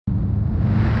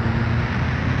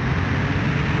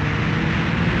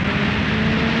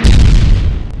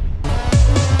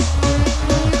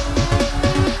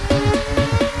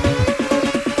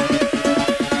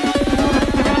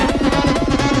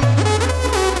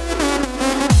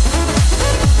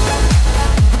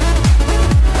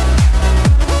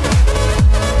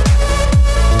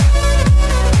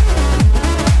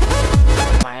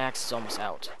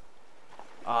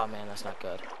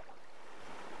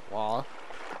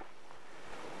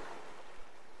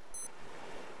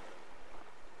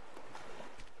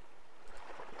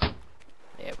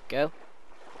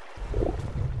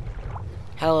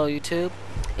Hello YouTube,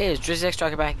 it is DrizzyX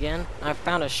Striker back again. I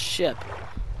found a ship,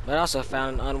 but I also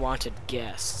found an unwanted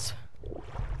guest.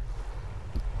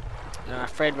 And I'm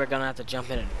afraid we're gonna have to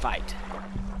jump in and fight.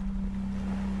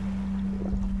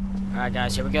 Alright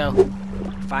guys, here we go.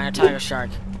 Find a tiger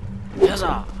shark.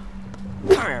 Huzzah!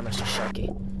 Come here, Mr. Sharky.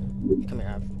 Come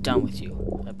here, I'm done with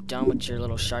you. I'm done with your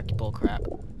little sharky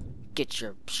bullcrap. Get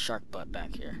your shark butt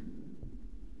back here.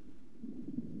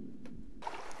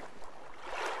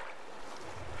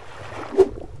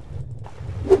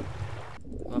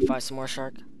 Wanna fight some more,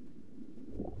 shark?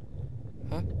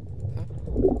 Huh?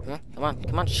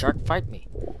 Come on, shark, fight me.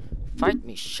 Fight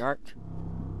me, shark.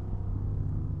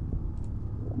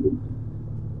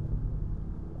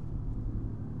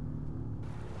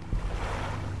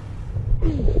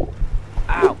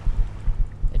 Ow!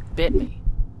 It bit me.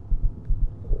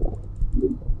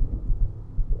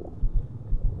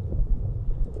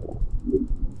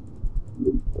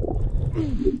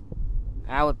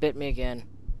 Ow, it bit me again.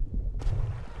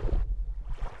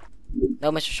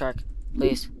 No, Mr. Shark.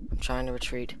 Please. I'm trying to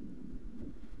retreat.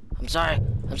 I'm sorry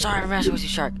for messing with you,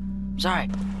 Shark. I'm sorry.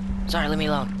 Leave me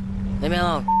alone. Leave me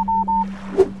alone.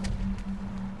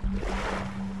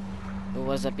 Who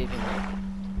was that beeping me?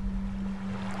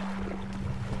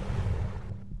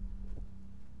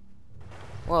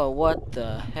 Whoa, what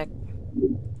the heck?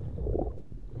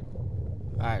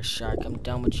 Alright, Shark, I'm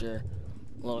done with your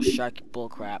little sharky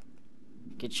bullcrap.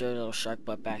 Get your little shark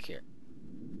butt back here.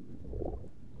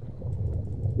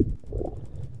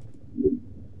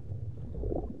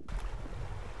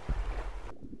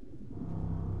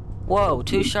 Whoa,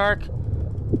 two shark?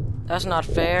 That's not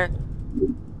fair.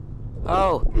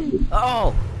 Oh!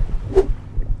 Oh!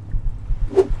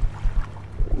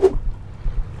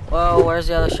 Whoa, where's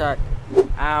the other shark?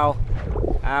 Ow.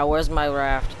 Ow, where's my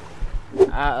raft?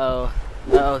 Uh-oh.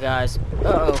 Uh-oh, guys.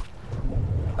 Uh-oh.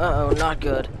 Uh-oh, not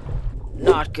good.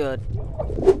 Not good.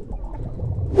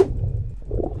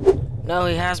 No,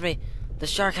 he has me. The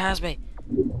shark has me.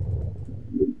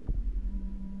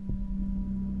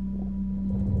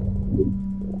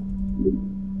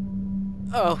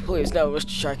 Oh, please, no, Mr.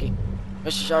 Sharky.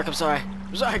 Mr. Shark, I'm sorry.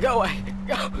 I'm sorry, go away.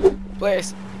 Go.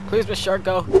 Please. Please, Mr. Shark,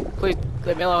 go. Please,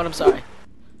 leave me alone, I'm sorry.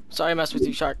 Sorry I messed with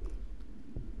you, Shark.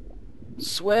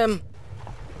 Swim.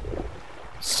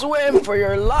 Swim for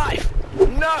your life.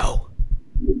 No.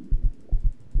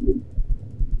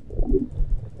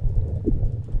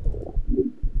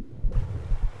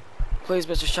 Please,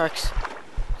 Mr. Sharks.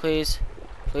 Please.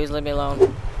 Please leave me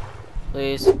alone.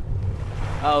 Please.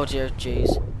 Oh, dear,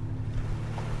 jeez.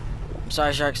 I'm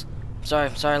sorry, Sharks.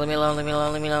 I'm sorry. Leave me alone. Leave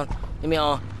me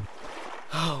alone.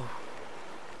 Oh.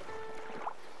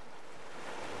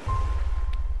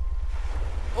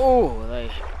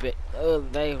 Oh,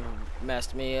 they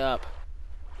messed me up.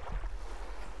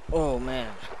 Oh,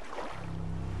 man.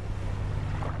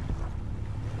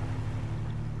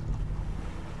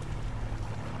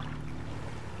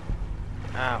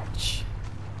 Ouch.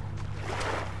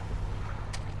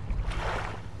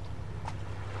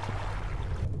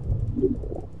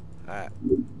 Alright.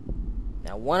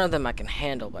 Now, one of them I can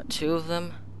handle, but two of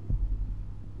them,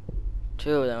 I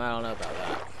don't know about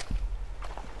that.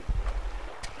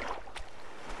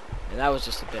 And that was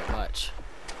just a bit much.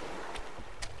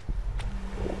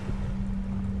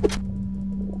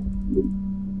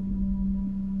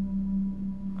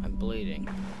 I'm bleeding.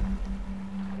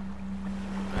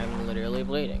 I'm literally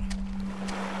bleeding.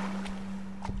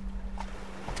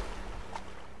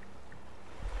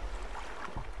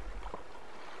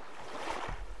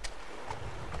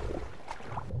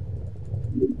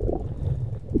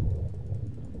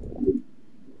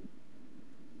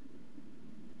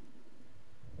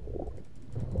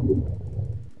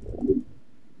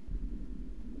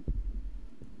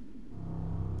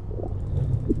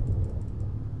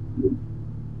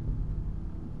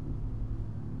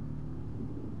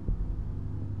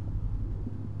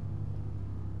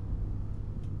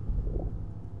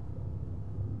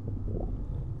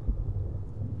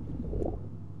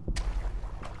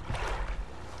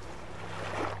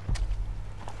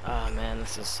 Oh man,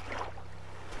 this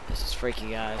is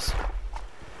freaky, guys.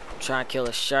 I'm trying to kill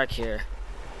this shark here,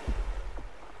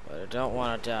 but I don't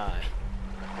want to die.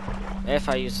 Maybe if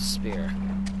I use a spear,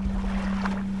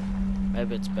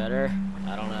 maybe it's better.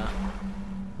 I don't know.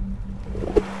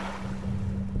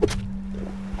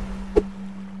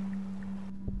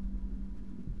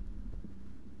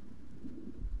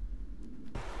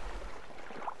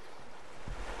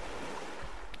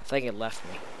 I think it left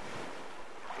me.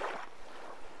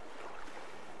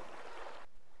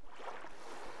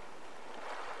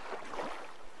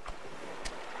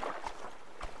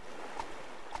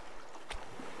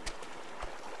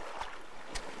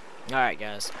 Alright,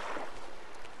 guys.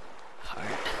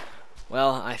 Alright.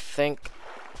 Well, I think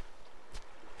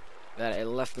that it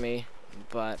left me,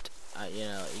 but, you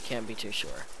know, you can't be too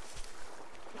sure.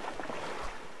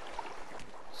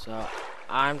 So,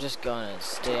 I'm just gonna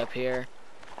stay up here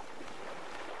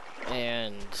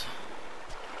and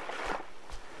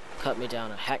hack me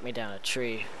down a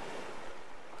tree.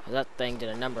 That thing did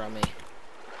a number on me.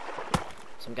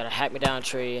 So I'm gonna hack me down a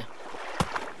tree,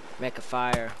 make a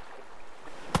fire,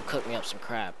 cook me up some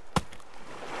crab.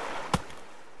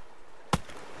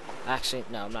 Actually,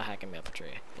 no, I'm not hacking me up a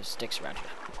tree. There's sticks around here.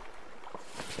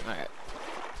 Alright.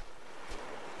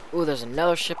 Ooh, there's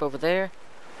another ship over there.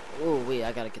 Ooh, wait,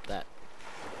 I gotta get that.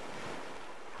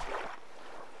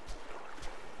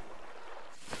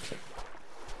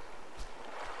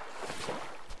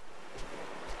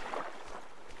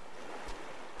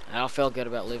 I don't feel good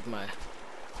about leaving my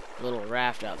little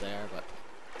raft out there, but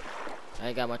I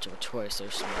ain't got much of a choice.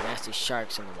 There's some nasty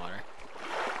sharks in the water.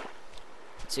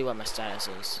 Let's see what my status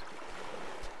is.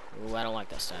 Ooh, I don't like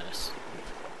that status.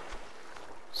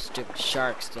 Stupid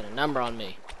sharks did a number on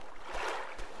me.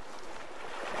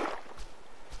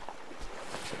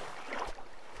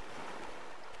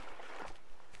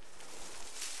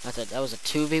 That was a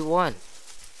 2v1.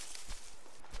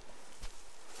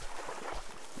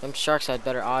 Them sharks had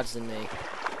better odds than me.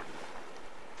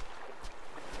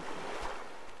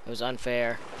 It was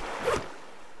unfair.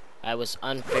 I was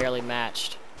unfairly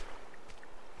matched.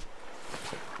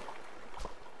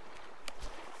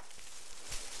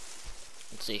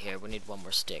 Let's see here. We need one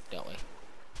more stick, don't we?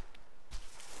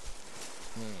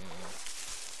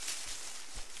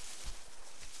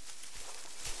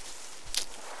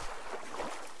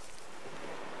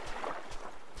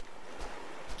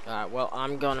 Alright, well,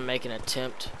 I'm gonna make an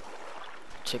attempt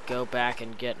to go back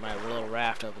and get my little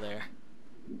raft over there.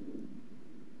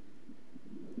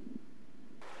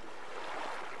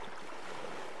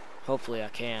 Hopefully I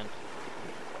can.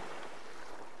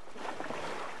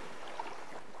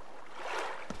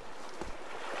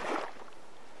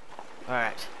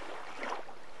 Alright.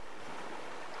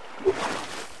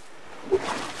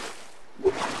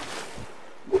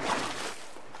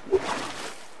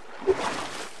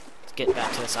 Let's get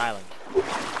back to this island.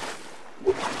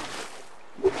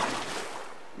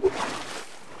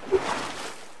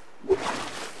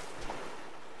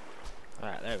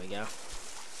 Alright, there we go.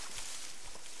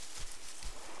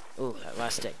 Ooh, that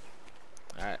last stick.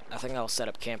 Alright, I think I'll set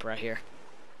up camp right here.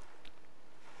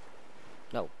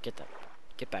 No, get that.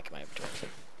 Get back in my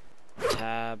inventory.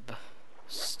 Tab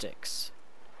sticks.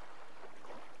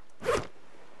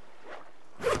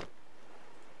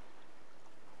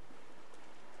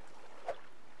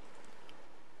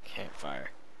 Campfire.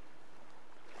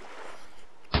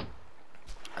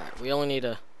 Alright, we only need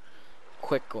a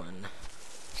quick one,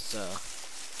 so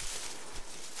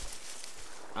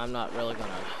I'm not really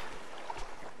gonna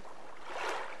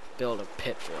build a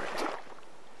pit for it.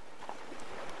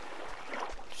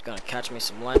 Just gonna catch me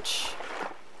some lunch.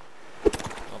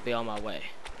 I'll be on my way.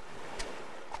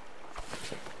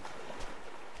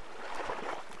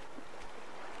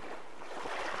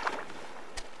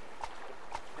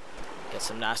 Get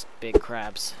some nice big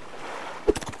crabs.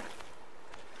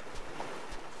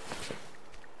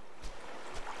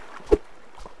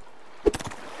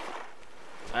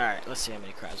 Alright, let's see how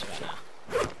many crabs we got now.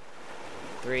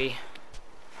 3,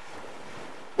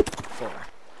 4.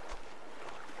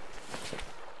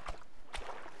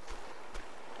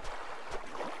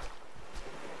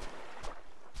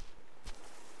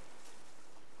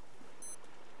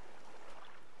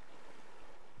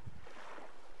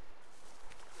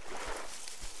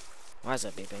 Why is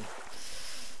that beeping?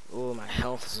 Ooh, my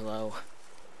health is low.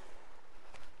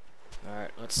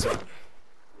 Alright, let's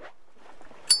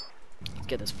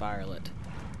get this fire lit.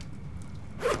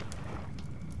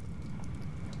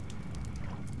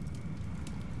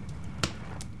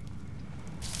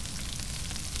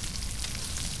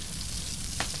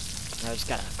 I just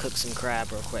gotta cook some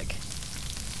crab real quick.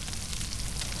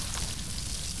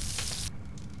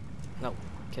 No,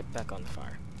 get back on the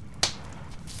fire.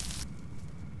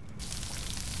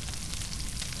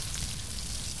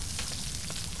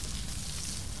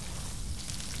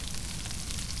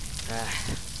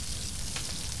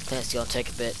 That's gonna take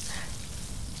a bit.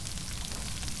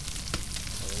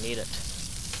 We need it.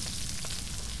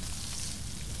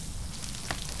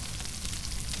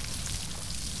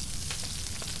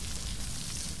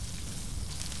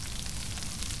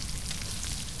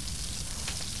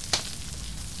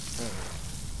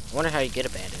 I wonder how you get a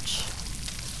bandage.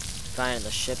 Find it in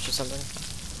the ships or something?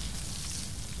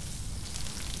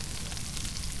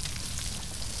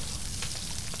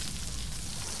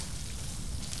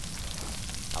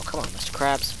 Mr.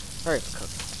 Krabs, hurry up and cook.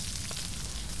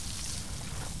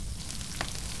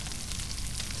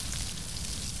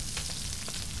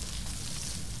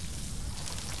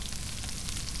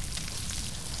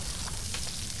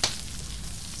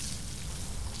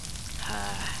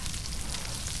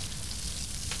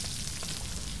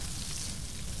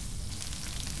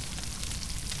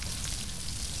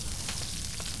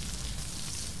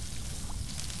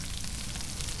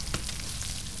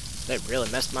 They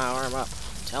really messed my arm up,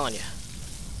 I'm telling you.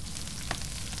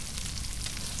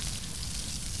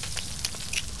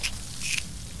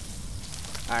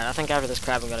 Alright, I think after this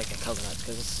crab I'm gonna get coconuts,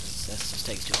 because this just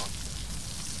takes too long.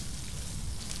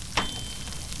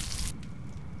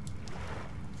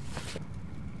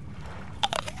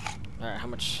 Alright, how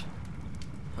much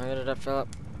did I fill up?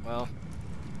 Well,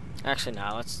 actually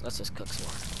no, let's just cook some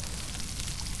more.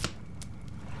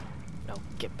 No,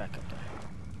 get back up there.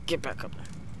 Get back up there.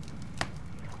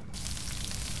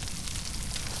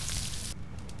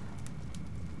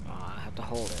 Oh, I have to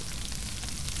hold it.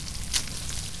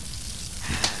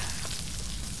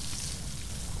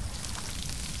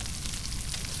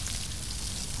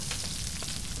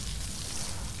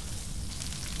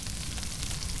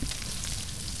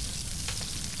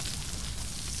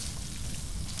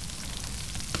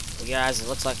 Well, guys, it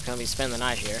looks like I'm gonna be spending the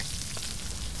night here.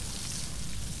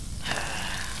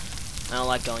 I don't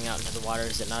like going out into the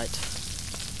waters at night.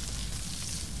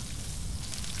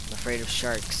 I'm afraid of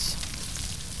sharks.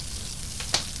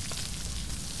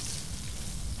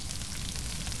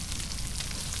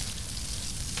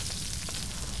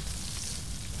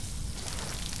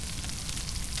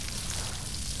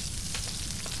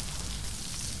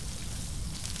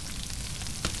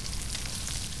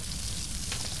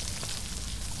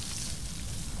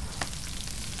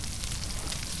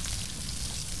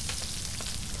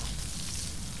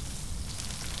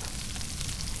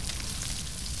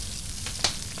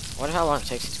 I wonder how long it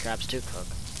takes these crabs to cook.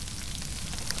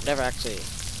 I've never actually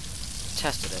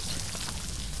tested it.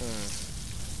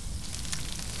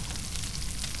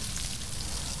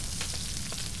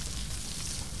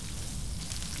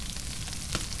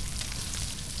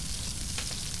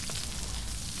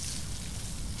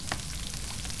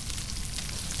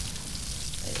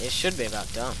 It should be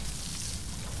about done.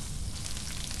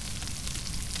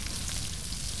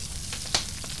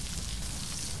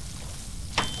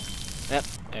 Yep,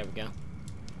 there we go.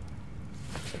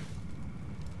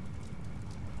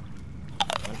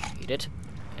 Eat it.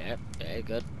 Yep, very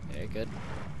good, very good.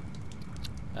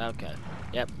 Okay,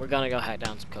 yep, we're gonna go hack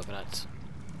down some coconuts.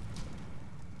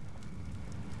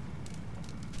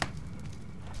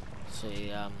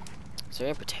 See, is there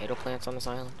any potato plants on this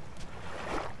island?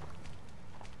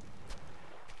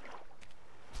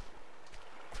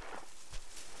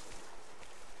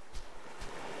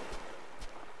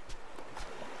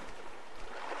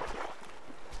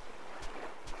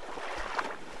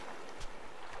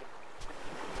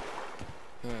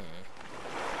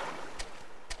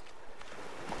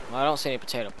 Well, I don't see any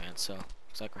potato plants, so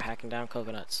looks like we're hacking down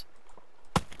coconuts.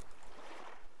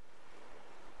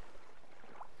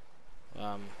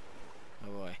 Oh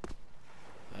boy.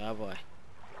 Oh boy.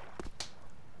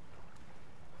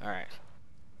 Alright.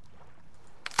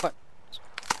 What?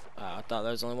 I thought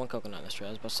there was only one coconut in this tree. I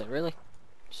was about to say, really?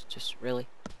 Just really?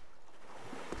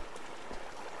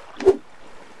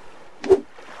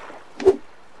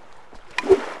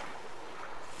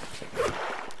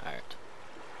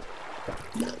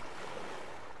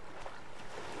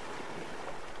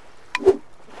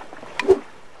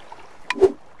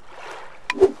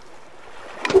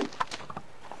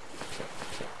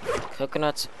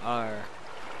 Coconuts are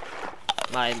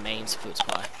my main food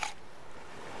supply.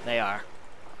 They are.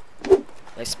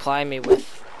 They supply me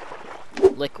with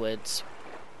liquids,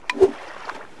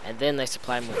 and then they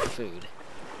supply me with food.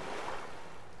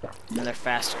 And they're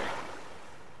faster.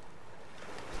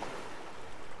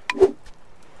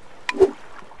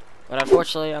 But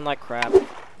unfortunately, unlike crab,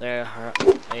 they are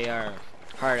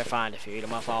hard to find if you eat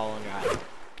them up all on your island.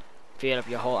 If you eat up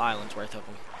your whole island's worth of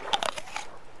them.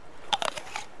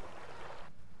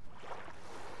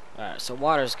 Alright, so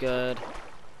water's good.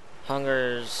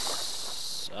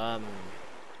 Hunger's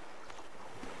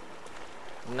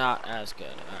not as good.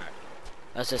 Alright.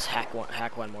 Let's just hack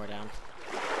one more down.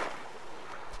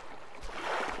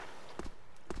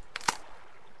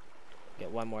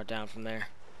 Get one more down from there.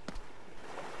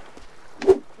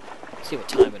 See what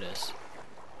time it is.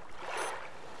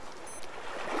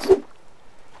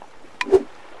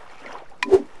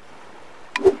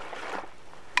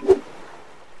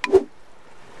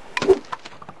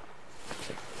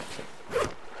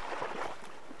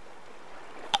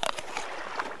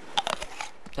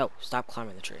 Oh, stop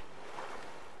climbing the tree.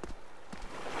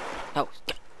 Oh,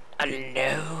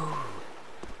 no.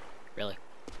 Really?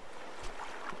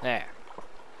 There.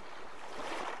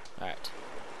 Alright.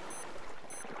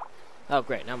 Oh,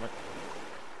 great. Now we're...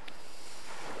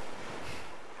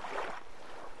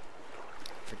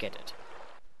 Forget it.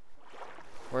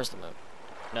 Where's the moon?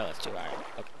 No, it's too high.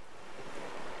 Okay.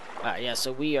 Alright, yeah,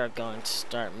 so we are going to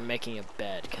start making a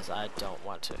bed, because I don't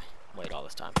want to wait all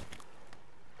this time.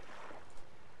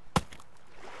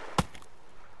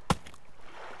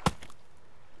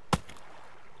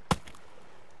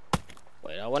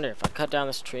 Wait, I wonder if I cut down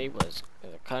this tree, is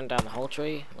it cutting down the whole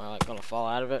tree? Am I like gonna fall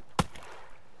out of it?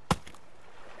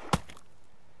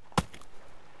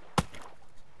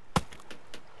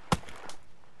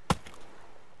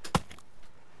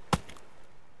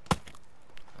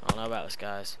 I don't know about this,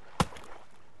 guys.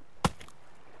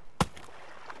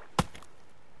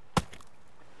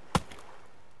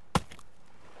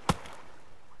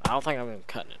 I don't think I'm even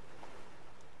cutting it.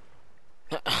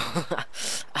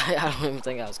 I don't even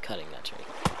think I was cutting that tree.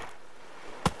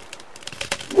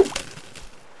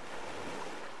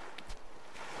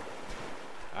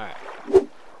 Alright.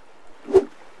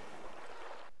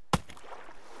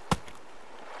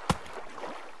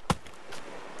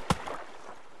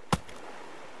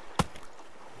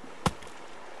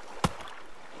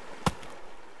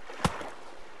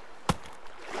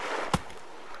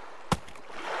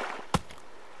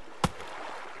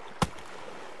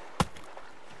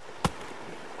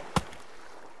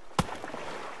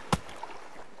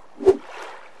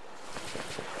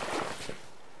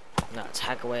 Now let's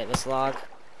hack away at this log.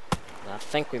 And I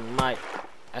think we might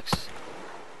I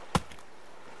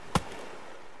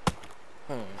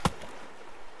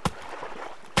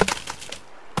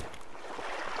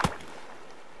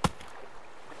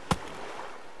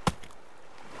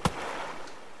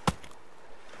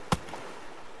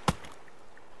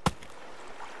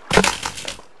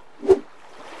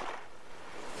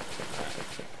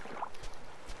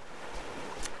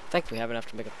think we have enough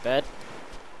to make a bed.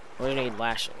 We need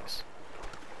lashings.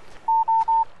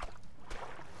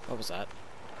 What was that?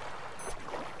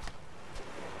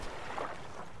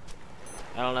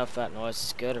 I don't know if that noise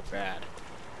is good or bad.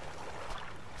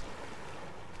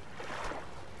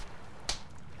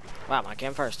 Wow, my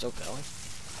campfire is still going.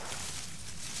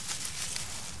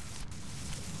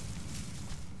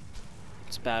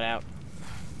 It's about out.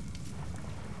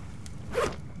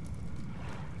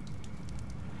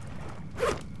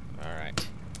 Alright.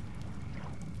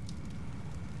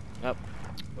 Nope.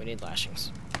 We need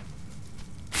lashings.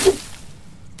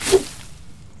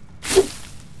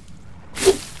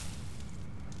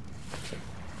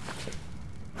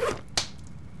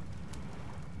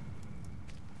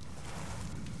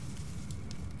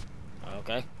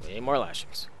 Okay, we need more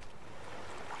lashings.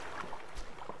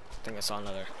 I think I saw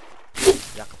another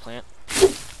yucca plant.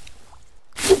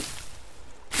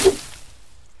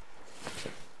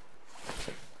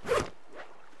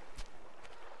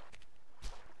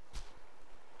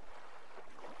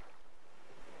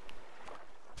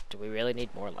 Do we really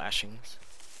need more lashings?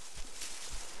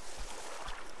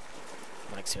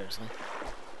 Like, seriously?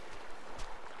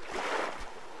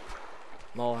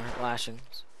 More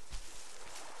lashings?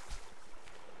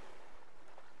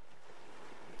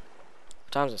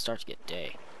 What time does it start to get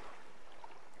day?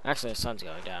 Actually, the sun's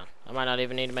going down. I might not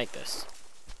even need to make this.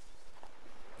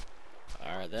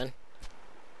 Alright then.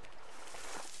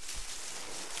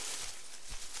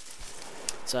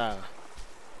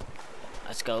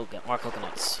 Let's go get more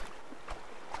coconuts.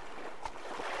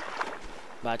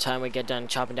 By the time we get done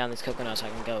chopping down these coconuts, I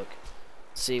can go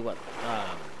see what's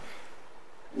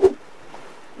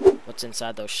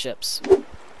inside those ships.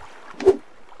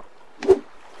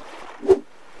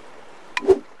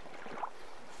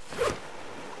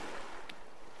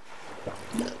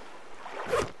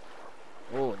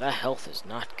 Oh, that health is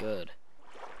not good.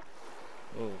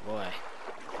 Oh boy.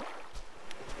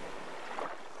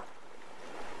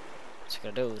 What's it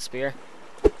gonna do with the spear?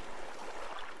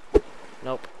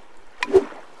 Nope.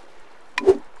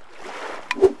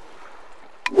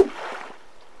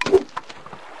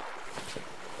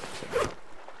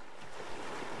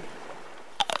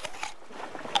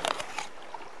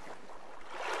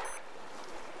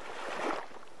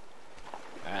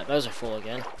 Alright, those are full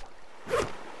again.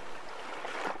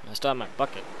 I still have my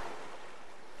bucket.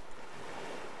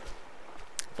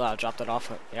 Thought I dropped it off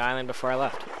at the island before I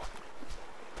left.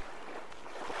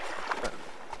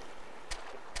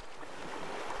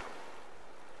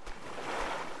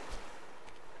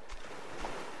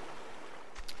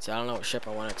 So I don't know what ship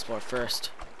I want to explore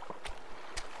first.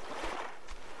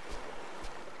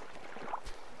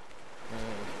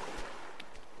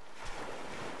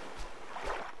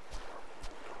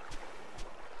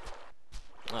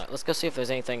 Alright, let's go see if there's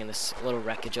anything in this little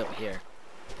wreckage over here.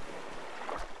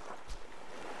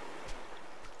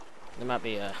 There might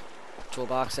be a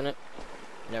toolbox in it.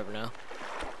 You never know.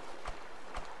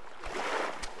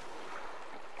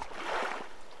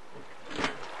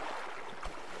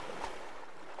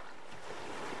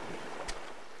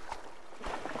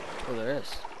 Oh, there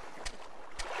is.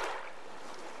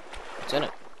 What's in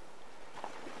it?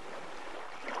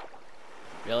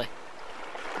 Really?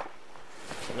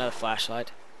 Another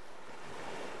flashlight.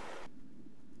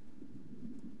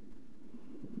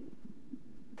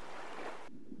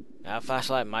 Now, a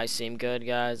flashlight might seem good,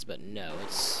 guys, but no,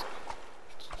 it's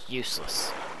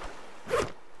useless.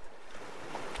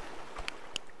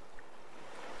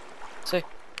 See?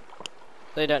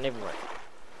 They don't even work.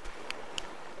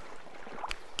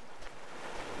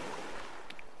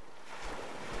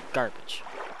 Garbage.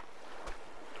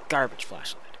 Garbage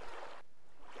flashlight.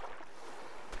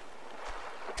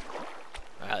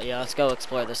 Alright, yeah, let's go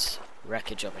explore this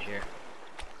wreckage over here.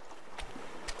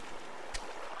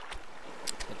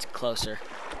 It's closer.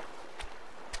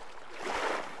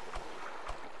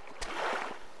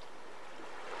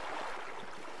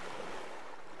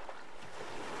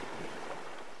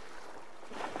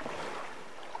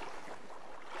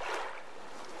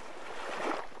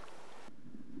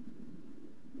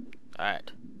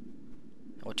 Alright.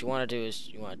 What you want to do is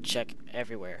you want to check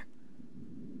everywhere.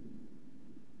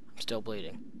 I'm still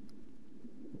bleeding.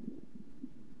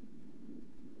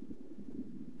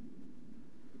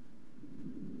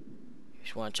 You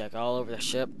just want to check all over the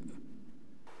ship.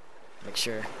 Make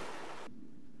sure.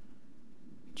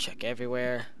 Check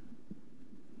everywhere.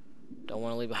 Don't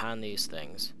want to leave behind these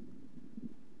things.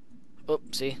 Oh,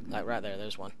 see? Like right there,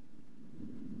 there's one.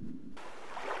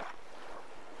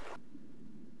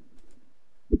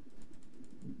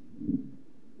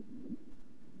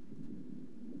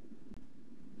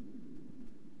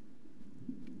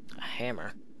 A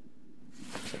hammer.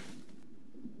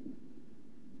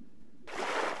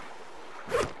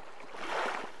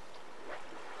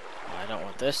 I don't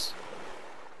want this.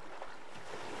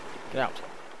 Get out.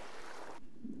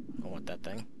 I don't want that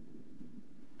thing.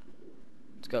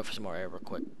 Let's go for some more air real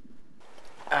quick.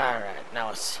 Alright, now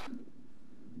let's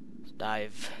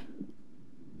dive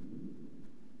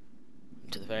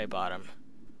to the very bottom.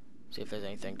 See if there's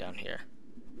anything down here.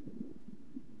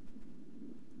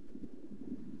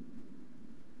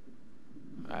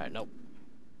 Alright, nope.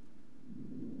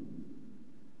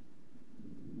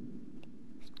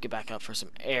 Get back up for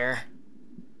some air.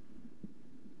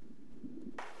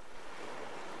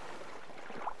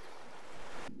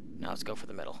 Now let's go for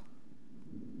the middle.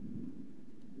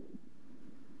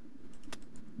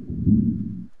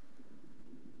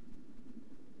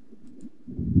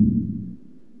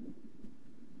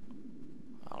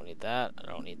 I don't need that.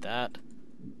 I don't need that.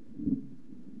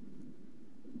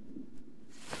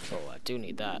 Oh, I do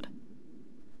need that.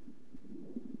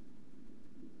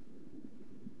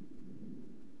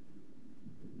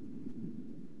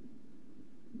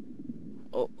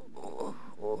 Oh, oh,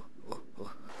 oh, oh,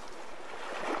 oh.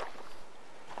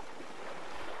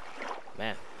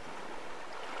 Man.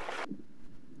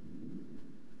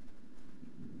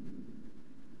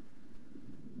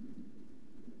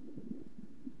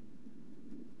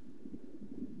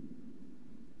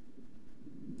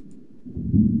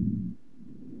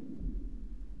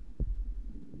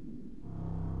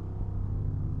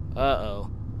 Uh-oh.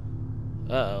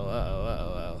 Uh-oh, uh-oh,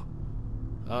 uh-oh, uh-oh.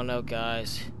 Oh no,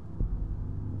 guys.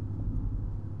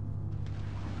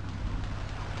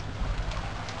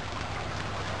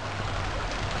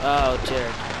 Oh dear.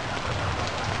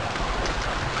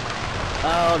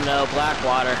 Oh no, black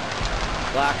water.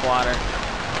 Black water.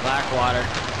 Black water.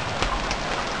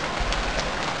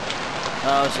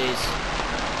 Oh jeez.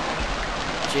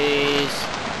 Jeez.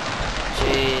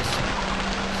 Jeez.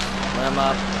 Swim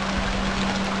up.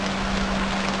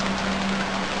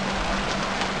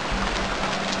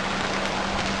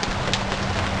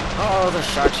 Oh, the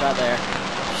shark's right there.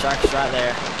 Shark's right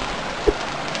there.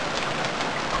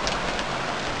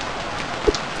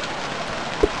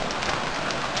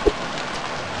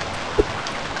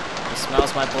 He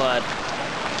smells my blood.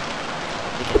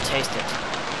 He can taste it.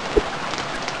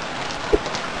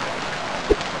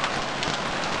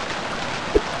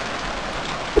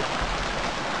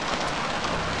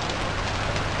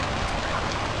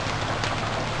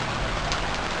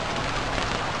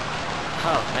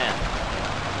 Oh, man.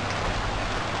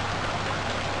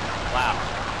 Wow.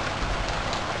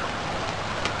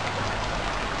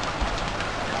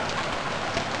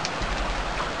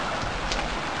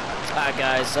 Alright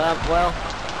guys, well,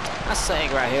 I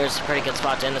think right here is a pretty good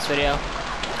spot to end this video.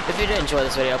 If you did enjoy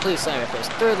this video, please slam your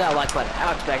fist through that like button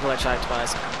out to back electronic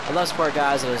device. I love support,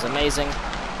 guys. It is amazing.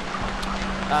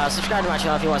 Subscribe to my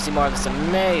channel if you want to see more of this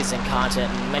amazing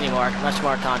content and much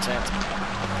more content.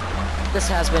 This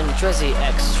has been Drizzy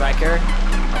X Striker.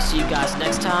 I'll see you guys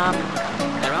next time.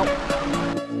 And